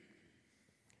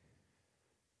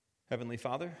Heavenly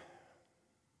Father,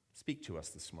 speak to us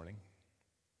this morning.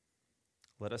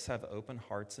 Let us have open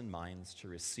hearts and minds to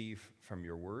receive from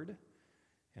your word,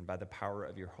 and by the power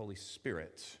of your Holy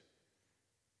Spirit,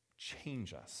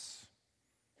 change us.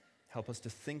 Help us to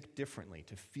think differently,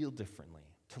 to feel differently,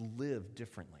 to live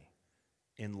differently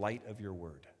in light of your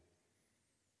word.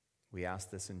 We ask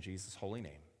this in Jesus' holy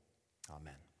name.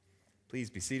 Amen. Please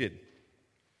be seated.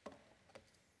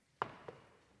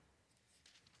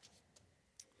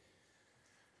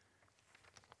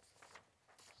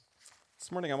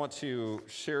 This morning I want to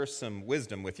share some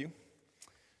wisdom with you.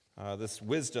 This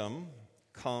wisdom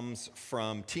comes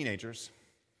from teenagers.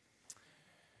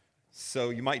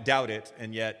 So you might doubt it,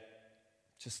 and yet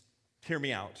just hear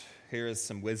me out. Here is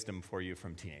some wisdom for you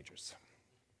from teenagers.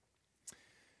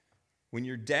 When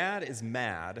your dad is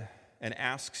mad and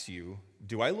asks you,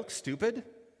 "Do I look stupid?"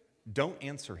 don't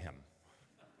answer him.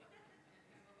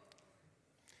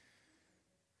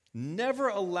 Never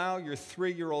allow your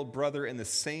 3-year-old brother in the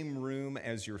same room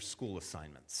as your school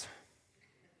assignments.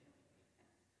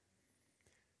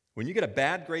 When you get a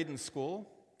bad grade in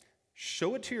school,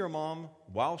 show it to your mom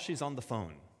while she's on the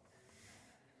phone.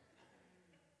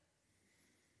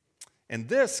 And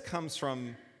this comes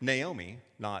from Naomi,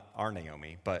 not our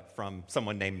Naomi, but from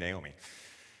someone named Naomi.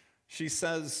 She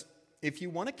says, if you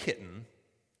want a kitten,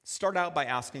 start out by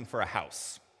asking for a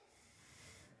house.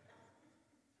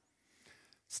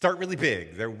 Start really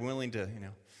big. They're willing to,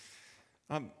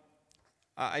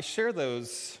 I share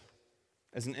those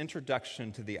as an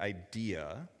introduction to the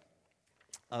idea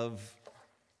of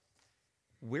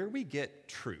where we get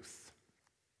truth.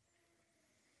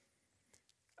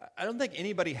 I don't think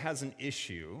anybody has an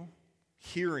issue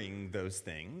hearing those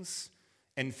things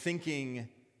and thinking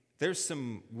there's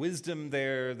some wisdom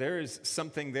there, there is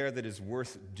something there that is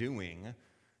worth doing,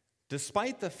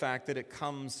 despite the fact that it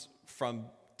comes from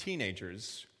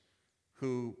teenagers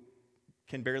who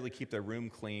can barely keep their room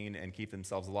clean and keep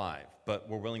themselves alive, but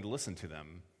we're willing to listen to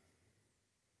them.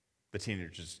 The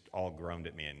teenagers all groaned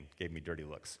at me and gave me dirty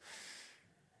looks.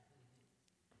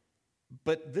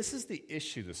 But this is the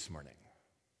issue this morning.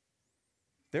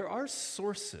 There are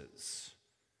sources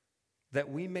that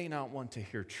we may not want to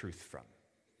hear truth from.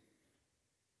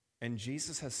 And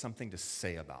Jesus has something to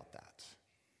say about that.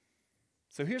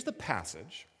 So here's the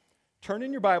passage. Turn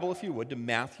in your Bible, if you would, to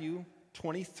Matthew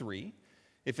 23.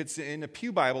 If it's in a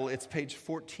pew Bible, it's page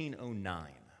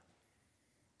 1409.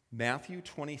 Matthew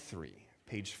 23,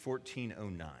 page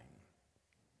 1409.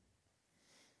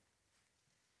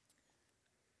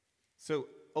 So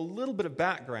a little bit of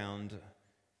background.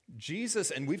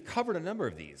 Jesus, and we've covered a number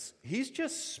of these, he's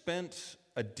just spent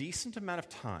a decent amount of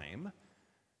time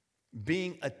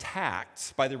being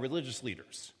attacked by the religious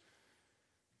leaders.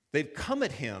 They've come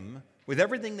at him with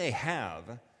everything they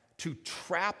have to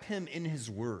trap him in his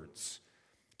words,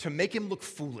 to make him look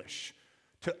foolish,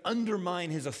 to undermine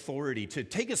his authority, to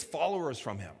take his followers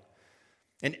from him.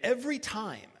 And every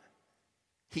time,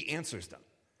 he answers them.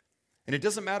 And it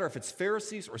doesn't matter if it's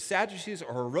Pharisees or Sadducees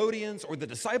or Herodians or the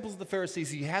disciples of the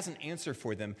Pharisees, he has an answer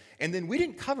for them. And then we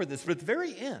didn't cover this, but at the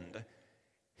very end,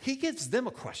 he gives them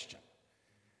a question.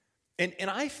 And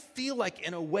I feel like,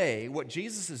 in a way, what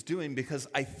Jesus is doing, because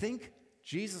I think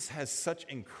Jesus has such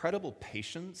incredible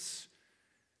patience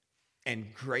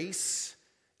and grace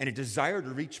and a desire to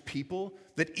reach people,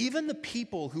 that even the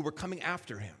people who were coming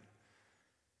after him,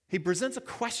 he presents a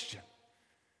question.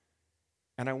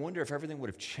 And I wonder if everything would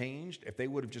have changed, if they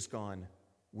would have just gone,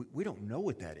 we don't know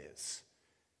what that is.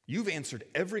 You've answered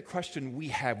every question we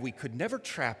have. We could never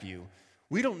trap you.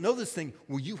 We don't know this thing.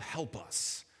 Will you help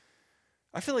us?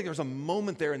 I feel like there's a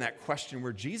moment there in that question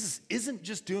where Jesus isn't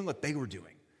just doing what they were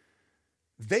doing.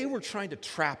 They were trying to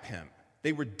trap him.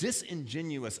 They were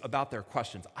disingenuous about their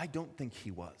questions. I don't think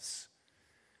he was.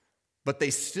 But they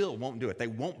still won't do it. They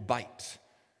won't bite.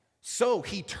 So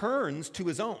he turns to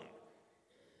his own,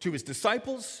 to his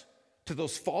disciples, to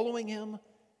those following him,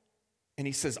 and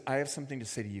he says, I have something to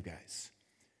say to you guys.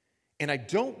 And I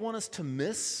don't want us to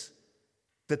miss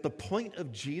that the point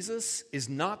of Jesus is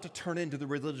not to turn into the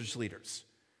religious leaders.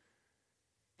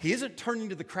 He isn't turning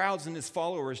to the crowds and his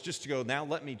followers just to go, now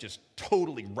let me just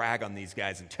totally rag on these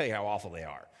guys and tell you how awful they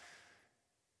are.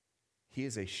 He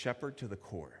is a shepherd to the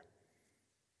core,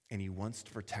 and he wants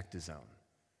to protect his own.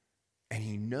 And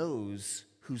he knows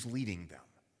who's leading them.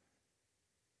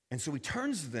 And so he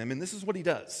turns to them, and this is what he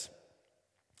does.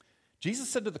 Jesus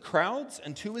said to the crowds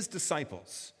and to his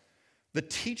disciples, the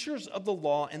teachers of the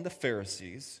law and the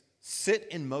Pharisees sit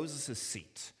in Moses'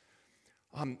 seat.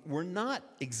 We're not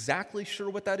exactly sure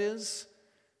what that is.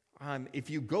 If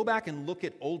you go back and look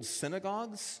at old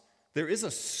synagogues, there is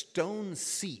a stone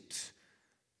seat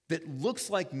that looks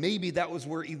like maybe that was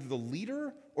where either the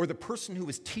leader or the person who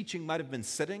was teaching might have been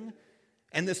sitting.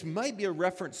 And this might be a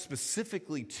reference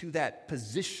specifically to that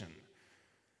position.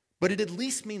 But it at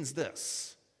least means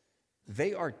this: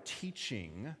 they are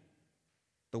teaching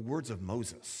the words of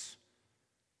Moses.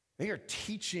 They are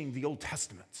teaching the Old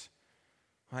Testament.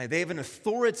 Right? They have an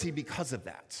authority because of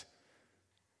that.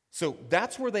 So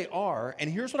that's where they are, and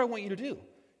here's what I want you to do.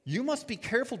 You must be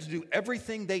careful to do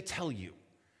everything they tell you.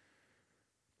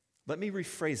 Let me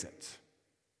rephrase it.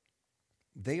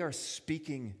 They are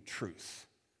speaking truth.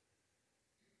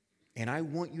 And I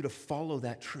want you to follow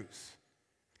that truth,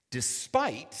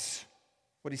 despite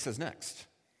what he says next.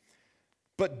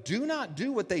 But do not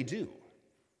do what they do,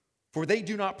 for they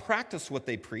do not practice what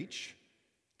they preach.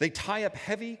 They tie up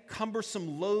heavy,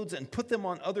 cumbersome loads and put them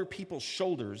on other people's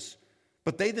shoulders,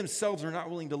 but they themselves are not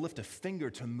willing to lift a finger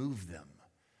to move them.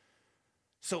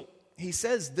 So he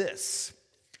says this: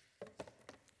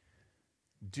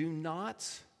 do not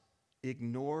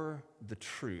ignore the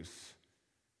truth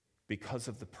because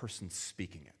of the person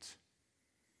speaking it.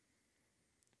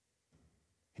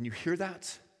 Can you hear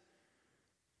that?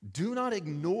 Do not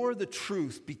ignore the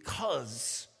truth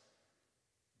because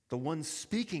the ones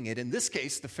speaking it, in this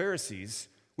case, the Pharisees,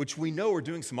 which we know are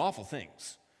doing some awful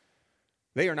things.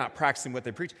 They are not practicing what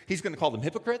they preach. He's going to call them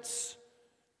hypocrites.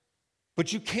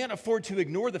 But you can't afford to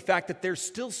ignore the fact that they're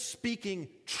still speaking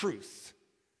truth.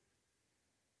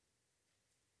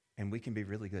 And we can be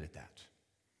really good at that.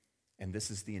 And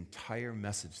this is the entire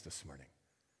message this morning.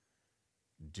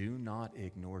 Do not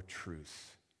ignore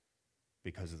truth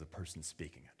because of the person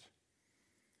speaking it.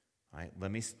 All right,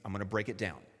 I'm going to break it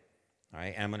down. All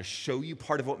right, and I'm going to show you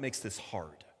part of what makes this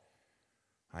hard.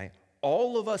 All right,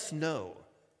 all of us know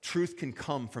truth can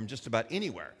come from just about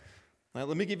anywhere. All right,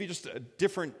 let me give you just a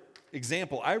different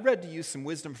example. I read to you some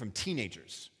wisdom from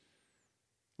teenagers.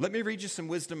 Let me read you some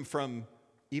wisdom from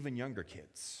even younger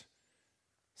kids.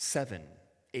 7,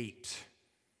 8.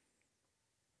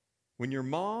 When your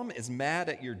mom is mad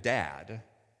at your dad,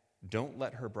 don't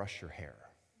let her brush your hair.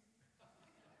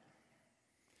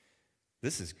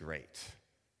 This is great.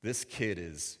 This kid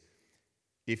is,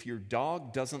 if your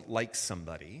dog doesn't like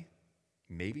somebody,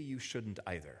 maybe you shouldn't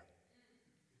either.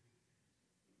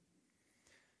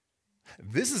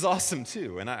 This is awesome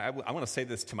too, and I want to say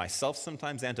this to myself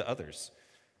sometimes and to others.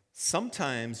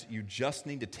 Sometimes you just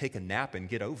need to take a nap and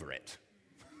get over it.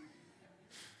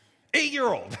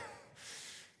 8-year-old.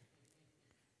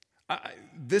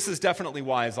 This is definitely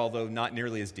wise, although not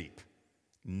nearly as deep.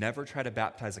 Never try to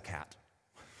baptize a cat.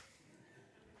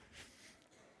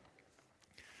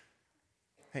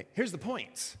 Hey, here's the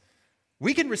point.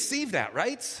 We can receive that,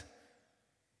 right?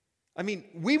 I mean,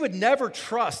 we would never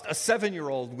trust a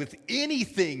 7-year-old with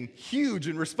anything huge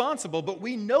and responsible, but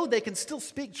we know they can still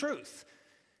speak truth.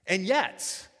 And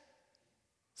yet,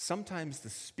 sometimes the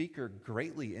speaker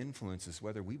greatly influences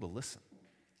whether we will listen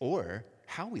or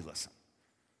how we listen.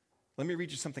 Let me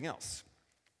read you something else.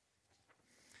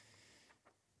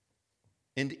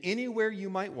 And anywhere you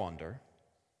might wander,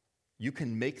 you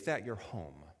can make that your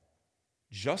home.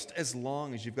 Just as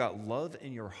long as you've got love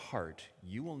in your heart,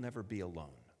 you will never be alone.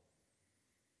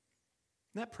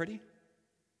 Isn't that pretty? I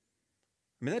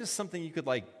mean, that is something you could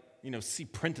see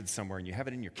printed somewhere and you have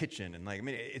it in your kitchen. And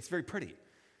it's very pretty.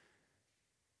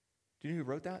 Do you know who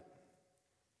wrote that?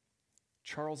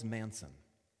 Charles Manson.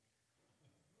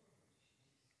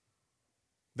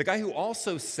 The guy who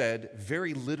also said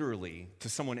very literally to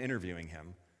someone interviewing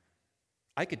him,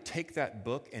 I could take that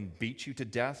book and beat you to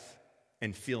death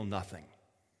and feel nothing.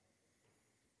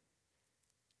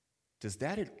 Does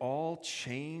that at all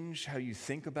change how you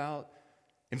think about?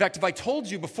 In fact, if I told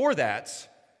you before that,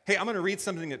 hey, I'm going to read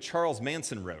something that Charles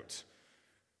Manson wrote,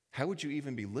 how would you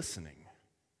even be listening?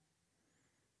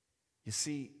 You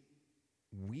see,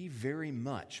 we very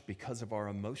much, because of our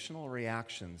emotional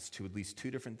reactions to at least two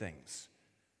different things,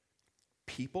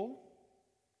 people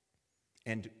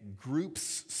and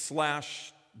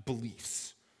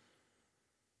groups/beliefs,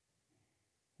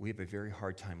 we have a very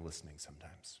hard time listening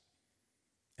sometimes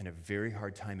and a very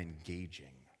hard time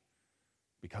engaging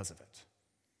because of it.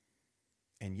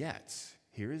 And yet,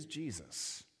 here is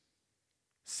Jesus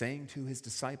saying to his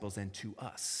disciples and to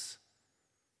us,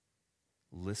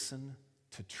 listen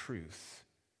to truth,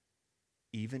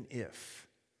 even if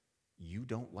you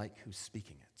don't like who's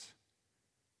speaking it.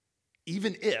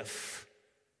 Even if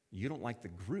you don't like the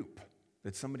group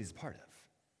that somebody's a part of.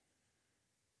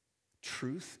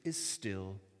 Truth is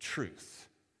still truth.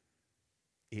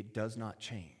 It does not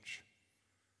change.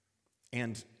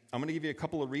 And I'm going to give you a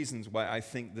couple of reasons why I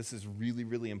think this is really,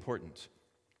 really important.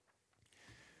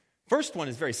 First one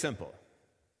is very simple.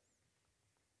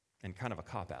 and kind of a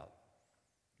cop-out.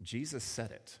 Jesus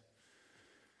said it.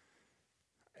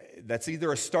 That's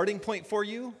either a starting point for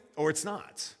you or it's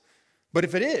not. But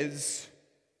if it is,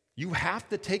 you have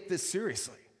to take this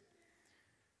seriously.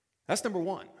 That's number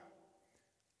one.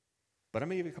 But I'm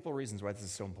going to give you a couple of reasons why this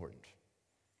is so important.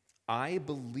 I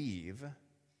believe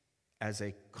as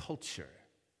a culture,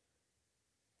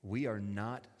 we are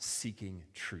not seeking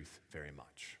truth very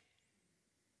much.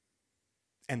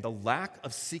 And the lack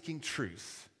of seeking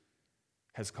truth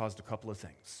has caused a couple of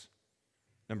things.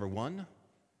 Number one,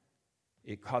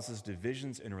 it causes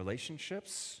divisions in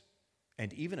relationships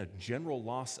and even a general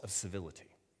loss of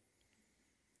civility.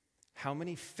 How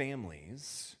many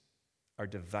families are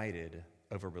divided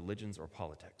over religions or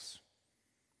politics?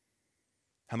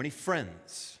 How many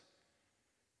friends?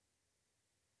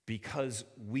 Because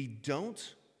we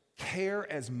don't care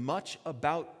as much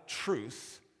about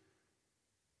truth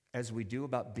as we do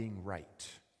about being right.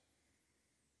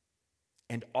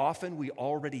 And often we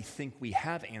already think we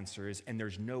have answers, and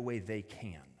there's no way they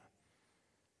can.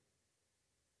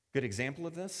 Good example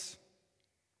of this?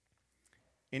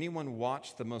 Anyone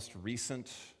watch the most recent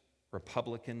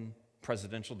Republican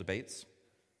presidential debates?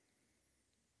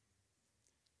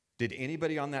 Did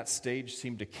anybody on that stage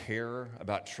seem to care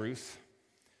about truth?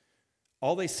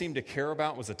 All they seemed to care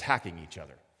about was attacking each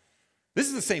other. This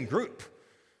is the same group.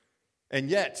 And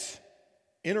yet,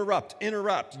 interrupt,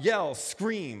 yell,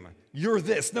 scream, you're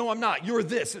this, no, I'm not, you're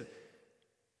this.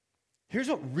 Here's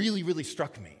what really, really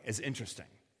struck me as interesting.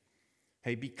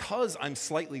 Hey, because I'm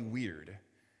slightly weird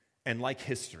and like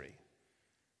history,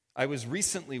 I was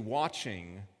recently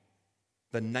watching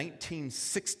the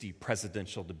 1960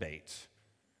 presidential debate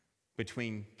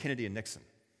between Kennedy and Nixon.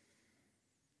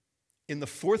 In the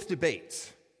fourth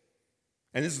debate,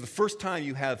 and this is the first time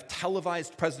you have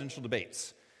televised presidential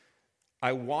debates,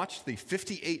 I watched the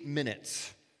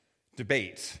 58-minute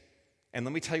debate, and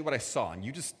let me tell you what I saw, and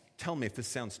you just tell me if this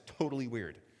sounds totally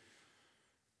weird.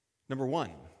 Number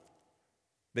one,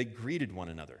 they greeted one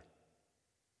another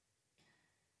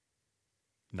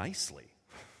nicely.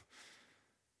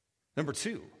 Number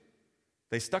two,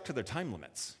 they stuck to their time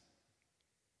limits.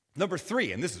 Number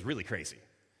three, and this is really crazy,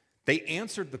 they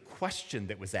answered the question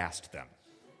that was asked them.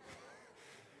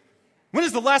 When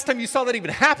is the last time you saw that even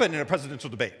happen in a presidential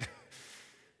debate?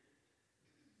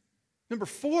 Number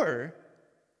four,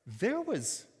 there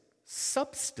was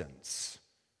substance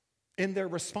in their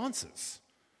responses.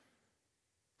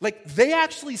 Like, they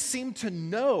actually seemed to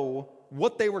know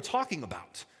what they were talking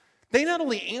about. They not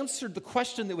only answered the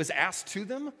question that was asked to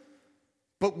them,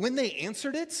 but when they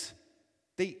answered it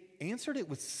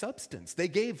with substance. They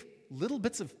gave little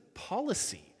bits of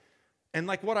policy and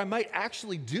like what I might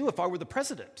actually do if I were the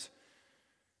president.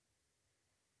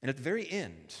 And at the very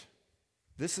end,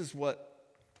 this is what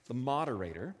the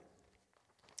moderator,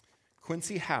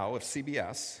 Quincy Howe of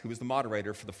CBS, who was the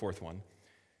moderator for the fourth one,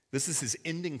 this is his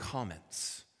ending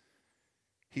comments.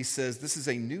 He says, "This is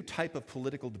a new type of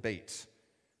political debate.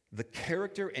 The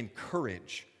character and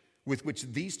courage with which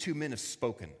these two men have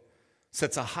spoken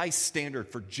sets a high standard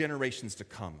for generations to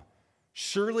come.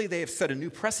 Surely they have set a new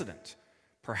precedent.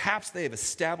 Perhaps they have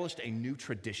established a new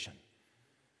tradition."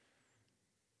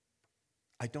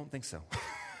 I don't think so.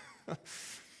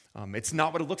 It's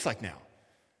not what it looks like now.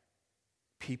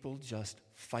 People just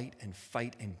fight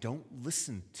and don't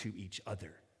listen to each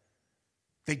other.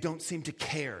 They don't seem to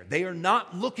care. They are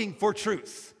not looking for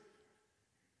truth.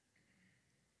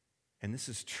 And this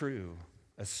is true,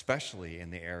 especially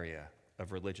in the area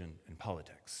of religion and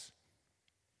politics.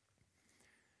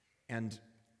 And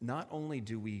not only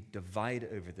do we divide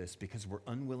over this because we're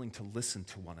unwilling to listen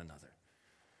to one another,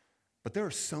 but there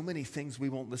are so many things we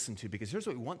won't listen to because here's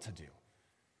what we want to do.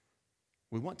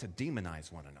 We want to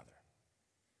demonize one another.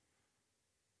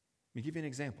 Let me give you an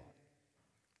example.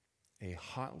 A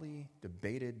hotly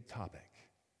debated topic,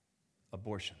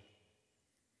 abortion.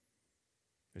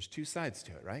 There's two sides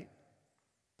to it, right?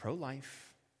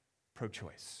 Pro-life,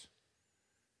 pro-choice.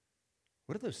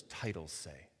 What do those titles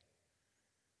say?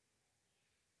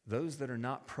 Those that are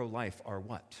not pro-life are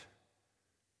what?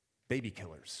 Baby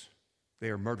killers. They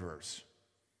are murderers.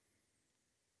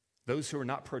 Those who are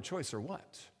not pro-choice are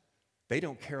what? They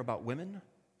don't care about women.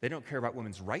 They don't care about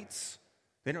women's rights.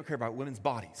 They don't care about women's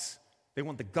bodies. They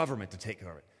want the government to take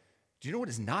care of it. Do you know what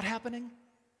is not happening?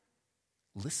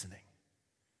 Listening.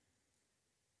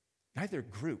 Neither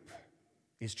group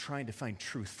is trying to find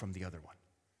truth from the other one,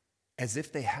 as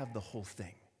if they have the whole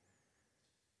thing.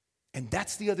 And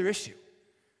that's the other issue.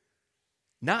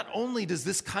 Not only does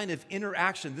this kind of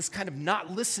interaction, this kind of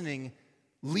not listening,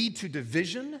 lead to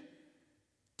division,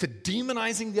 to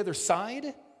demonizing the other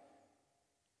side,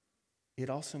 it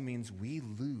also means we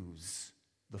lose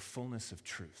the fullness of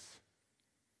truth.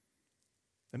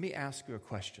 Let me ask you a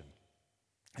question,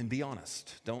 and be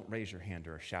honest. Don't raise your hand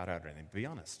or shout out or anything. Be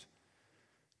honest.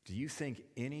 Do you think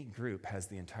any group has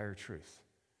the entire truth?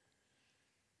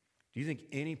 Do you think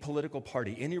any political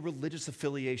party, any religious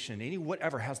affiliation, any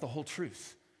whatever has the whole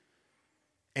truth?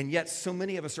 And yet so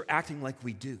many of us are acting like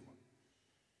we do.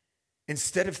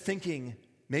 Instead of thinking,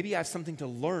 maybe I have something to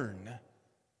learn,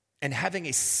 and having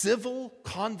a civil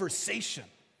conversation,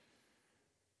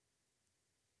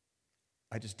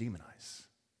 I just demonize.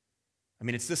 I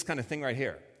mean, it's this kind of thing right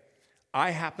here. I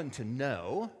happen to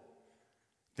know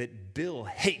that Bill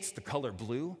hates the color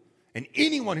blue, and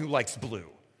anyone who likes blue,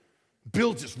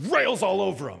 Bill just rails all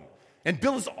over him. And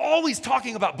Bill is always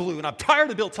talking about blue, and I'm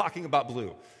tired of Bill talking about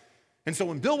blue. And so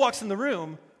when Bill walks in the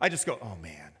room, I just go, oh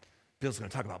man, Bill's going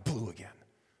to talk about blue again.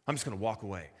 I'm just going to walk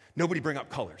away. Nobody bring up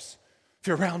colors. If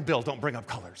you're around Bill, don't bring up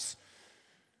colors.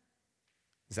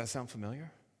 Does that sound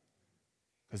familiar?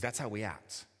 Because that's how we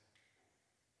act.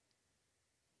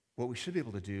 What we should be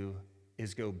able to do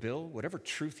is go, Bill, whatever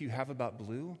truth you have about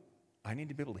blue, I need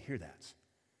to be able to hear that.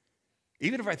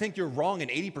 Even if I think you're wrong in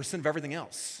 80% of everything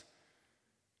else,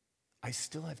 I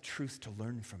still have truth to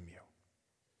learn from you.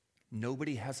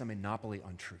 Nobody has a monopoly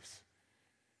on truth.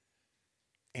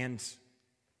 And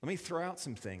let me throw out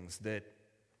some things that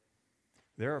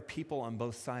there are people on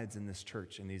both sides in this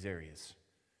church in these areas.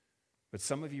 But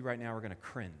some of you right now are going to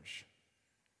cringe.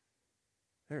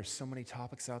 There are so many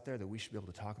topics out there that we should be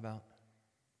able to talk about.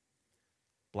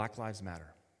 Black Lives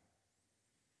Matter,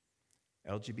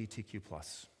 LGBTQ+,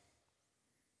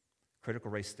 critical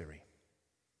race theory,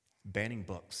 banning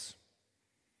books.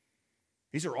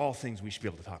 These are all things we should be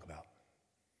able to talk about.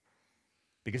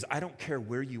 Because I don't care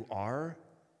where you are,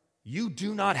 you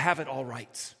do not have it all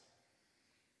right.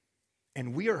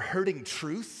 And we are hurting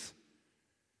truth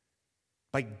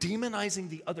by demonizing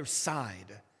the other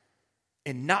side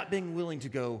and not being willing to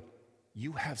go,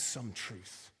 you have some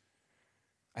truth.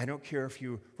 I don't care if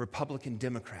you're Republican,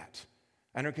 Democrat.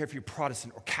 I don't care if you're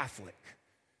Protestant or Catholic.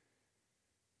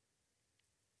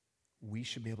 We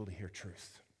should be able to hear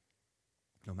truth,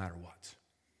 no matter what.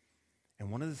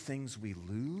 And one of the things we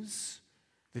lose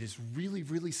that is really,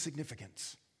 really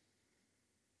significant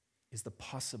is the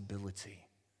possibility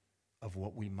of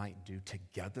what we might do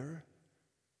together,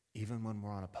 even when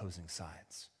we're on opposing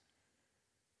sides.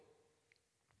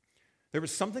 There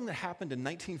was something that happened in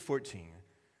 1914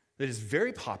 that is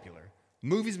very popular.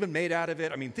 Movies have been made out of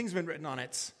it. I mean, things have been written on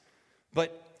it. But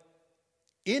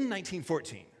in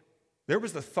 1914, there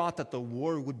was the thought that the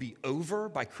war would be over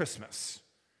by Christmas.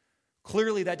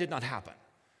 Clearly, that did not happen.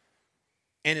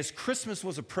 And as Christmas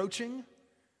was approaching,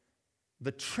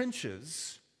 the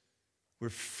trenches were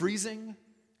freezing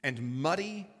and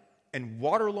muddy and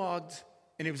waterlogged,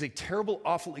 and it was a terrible,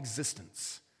 awful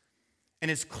existence. And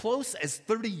as close as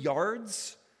 30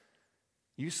 yards,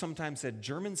 you sometimes had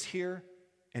Germans here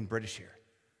and British here.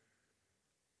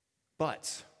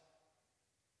 But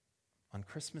on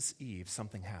Christmas Eve,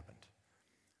 something happened.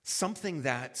 Something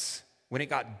that, when it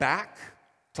got back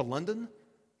to London,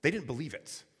 they didn't believe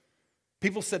it.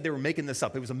 People said they were making this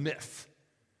up. It was a myth.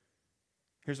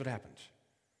 Here's what happened.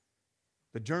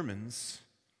 The Germans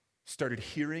started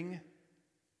hearing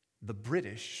the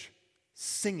British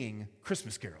singing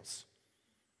Christmas carols.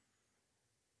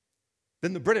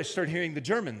 Then the British started hearing the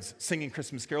Germans singing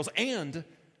Christmas carols, and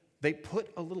they put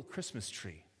a little Christmas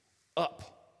tree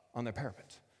up on their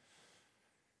parapet.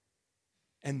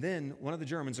 And then one of the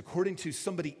Germans, according to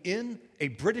somebody in a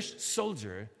British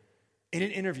soldier, in an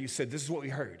interview said, this is what we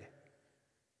heard.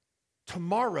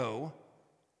 Tomorrow,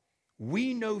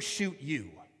 we no shoot you.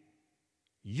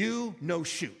 You no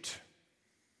shoot.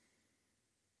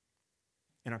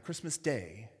 And on Christmas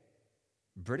Day,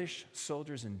 British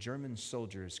soldiers and German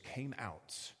soldiers came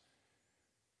out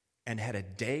and had a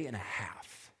day and a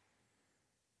half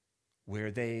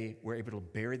where they were able to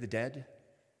bury the dead,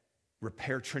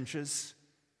 repair trenches,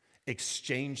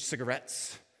 exchange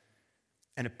cigarettes,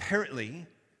 and apparently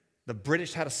the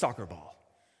British had a soccer ball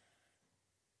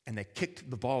and they kicked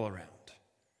the ball around.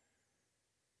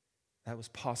 That was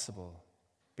possible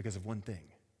because of one thing.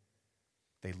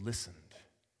 They listened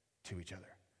to each other.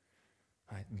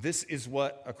 Right. This is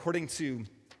what, according to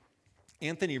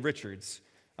Anthony Richards,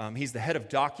 he's the head of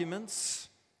documents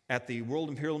at the World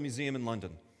Imperial Museum in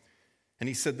London. And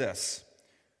he said this: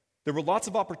 there were lots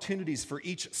of opportunities for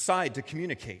each side to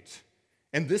communicate.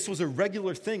 And this was a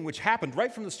regular thing which happened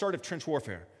right from the start of trench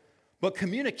warfare. But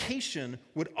communication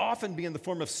would often be in the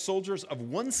form of soldiers of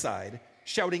one side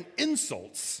shouting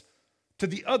insults to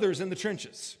the others in the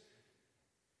trenches.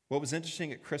 What was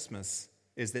interesting at Christmas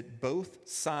is that both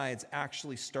sides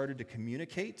actually started to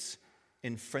communicate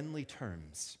in friendly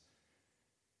terms.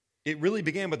 It really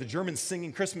began with the Germans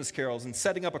singing Christmas carols and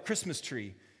setting up a Christmas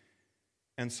tree.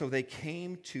 And so they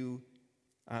came to,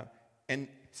 and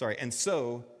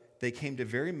so they came to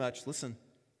very much, listen,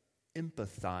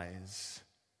 empathize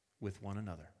with one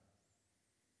another.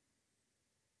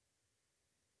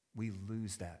 We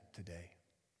lose that today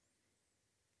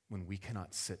when we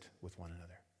cannot sit with one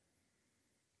another.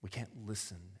 We can't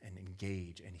listen and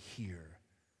engage and hear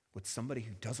what somebody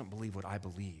who doesn't believe what I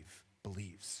believe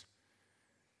believes.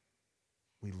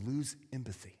 We lose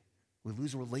empathy. We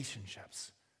lose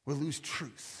relationships. We lose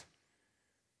truth.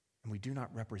 And we do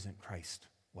not represent Christ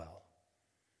well.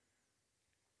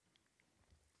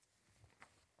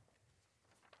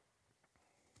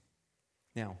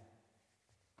 Now,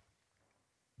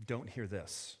 don't hear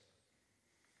this.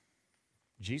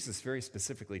 Jesus very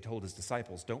specifically told his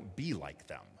disciples, don't be like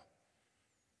them.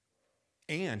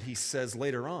 And he says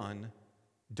later on,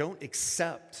 don't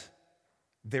accept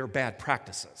their bad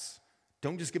practices.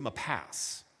 Don't just give them a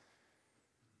pass.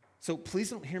 So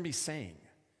please don't hear me saying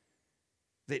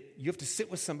that you have to sit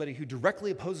with somebody who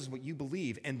directly opposes what you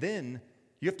believe, and then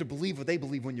you have to believe what they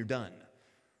believe when you're done.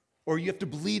 Or you have to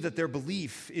believe that their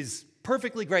belief is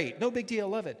perfectly great, no big deal,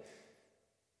 love it.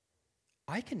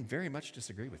 I can very much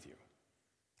disagree with you.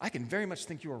 I can very much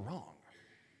think you are wrong.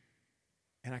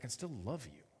 And I can still love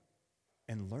you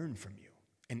and learn from you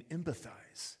and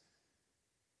empathize.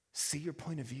 See your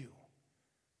point of view.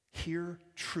 Hear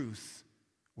truth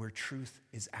where truth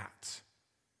is at.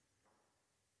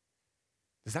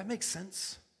 Does that make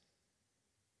sense?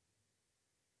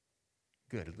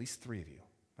 Good, at least 3 of you.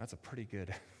 That's a pretty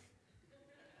good.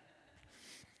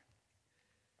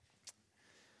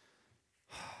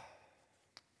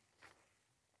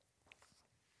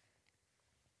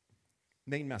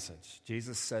 Main message.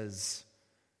 Jesus says,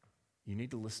 you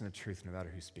need to listen to truth no matter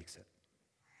who speaks it.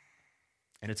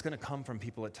 And it's going to come from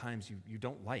people at times you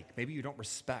don't like. Maybe you don't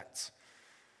respect.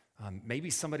 Maybe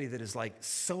somebody that is like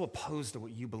so opposed to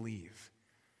what you believe.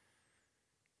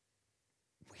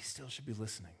 We still should be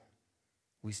listening.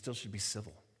 We still should be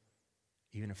civil,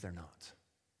 even if they're not.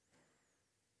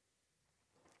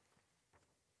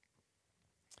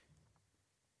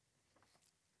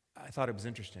 I thought it was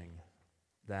interesting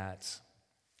that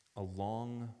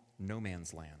along no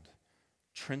man's land,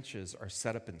 trenches are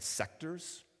set up in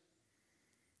sectors,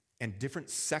 and different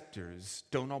sectors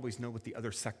don't always know what the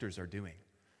other sectors are doing.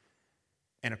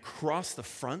 And across the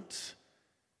front,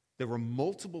 there were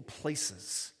multiple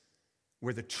places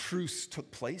where the truce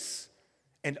took place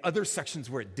and other sections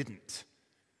where it didn't.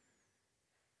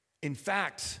 In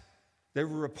fact, there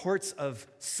were reports of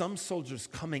some soldiers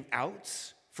coming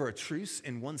out for a truce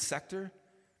in one sector,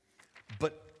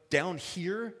 but down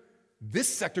here, this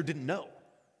sector didn't know.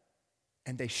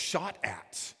 And they shot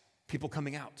at people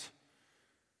coming out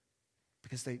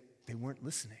because they weren't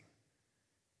listening.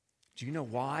 Do you know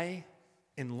why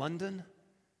in London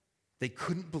they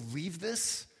couldn't believe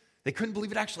this? They couldn't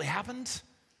believe it actually happened?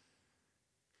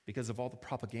 Because of all the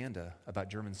propaganda about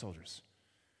German soldiers.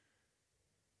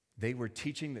 They were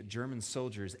teaching that German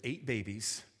soldiers ate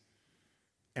babies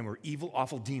and were evil,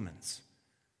 awful demons.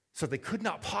 So they could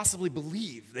not possibly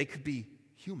believe they could be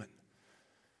human.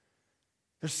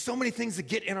 There's so many things that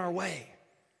get in our way.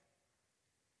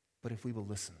 But if we will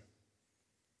listen.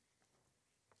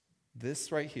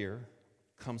 This right here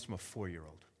comes from a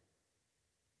 4-year-old.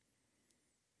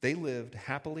 They lived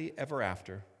happily ever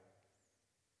after,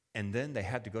 and then they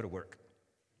had to go to work.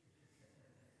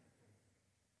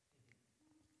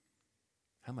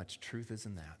 How much truth is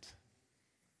in that?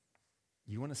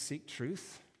 You want to seek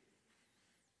truth?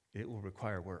 It will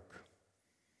require work.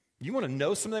 You want to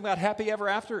know something about happy ever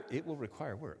after? It will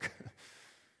require work.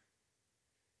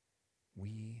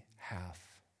 We have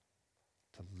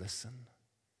to listen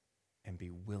and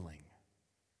be willing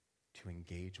to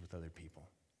engage with other people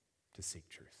to seek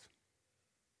truth.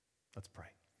 Let's pray.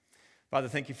 Father,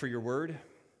 thank you for your word.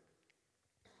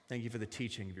 Thank you for the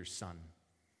teaching of your Son.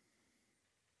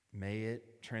 May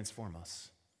it transform us.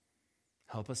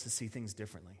 Help us to see things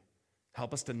differently.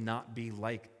 Help us to not be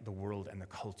like the world and the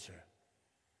culture,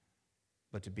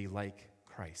 but to be like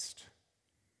Christ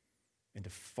and to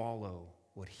follow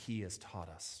what he has taught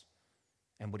us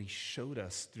and what he showed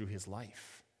us through his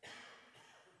life.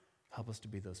 Help us to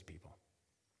be those people.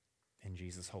 In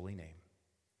Jesus' holy name,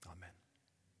 amen.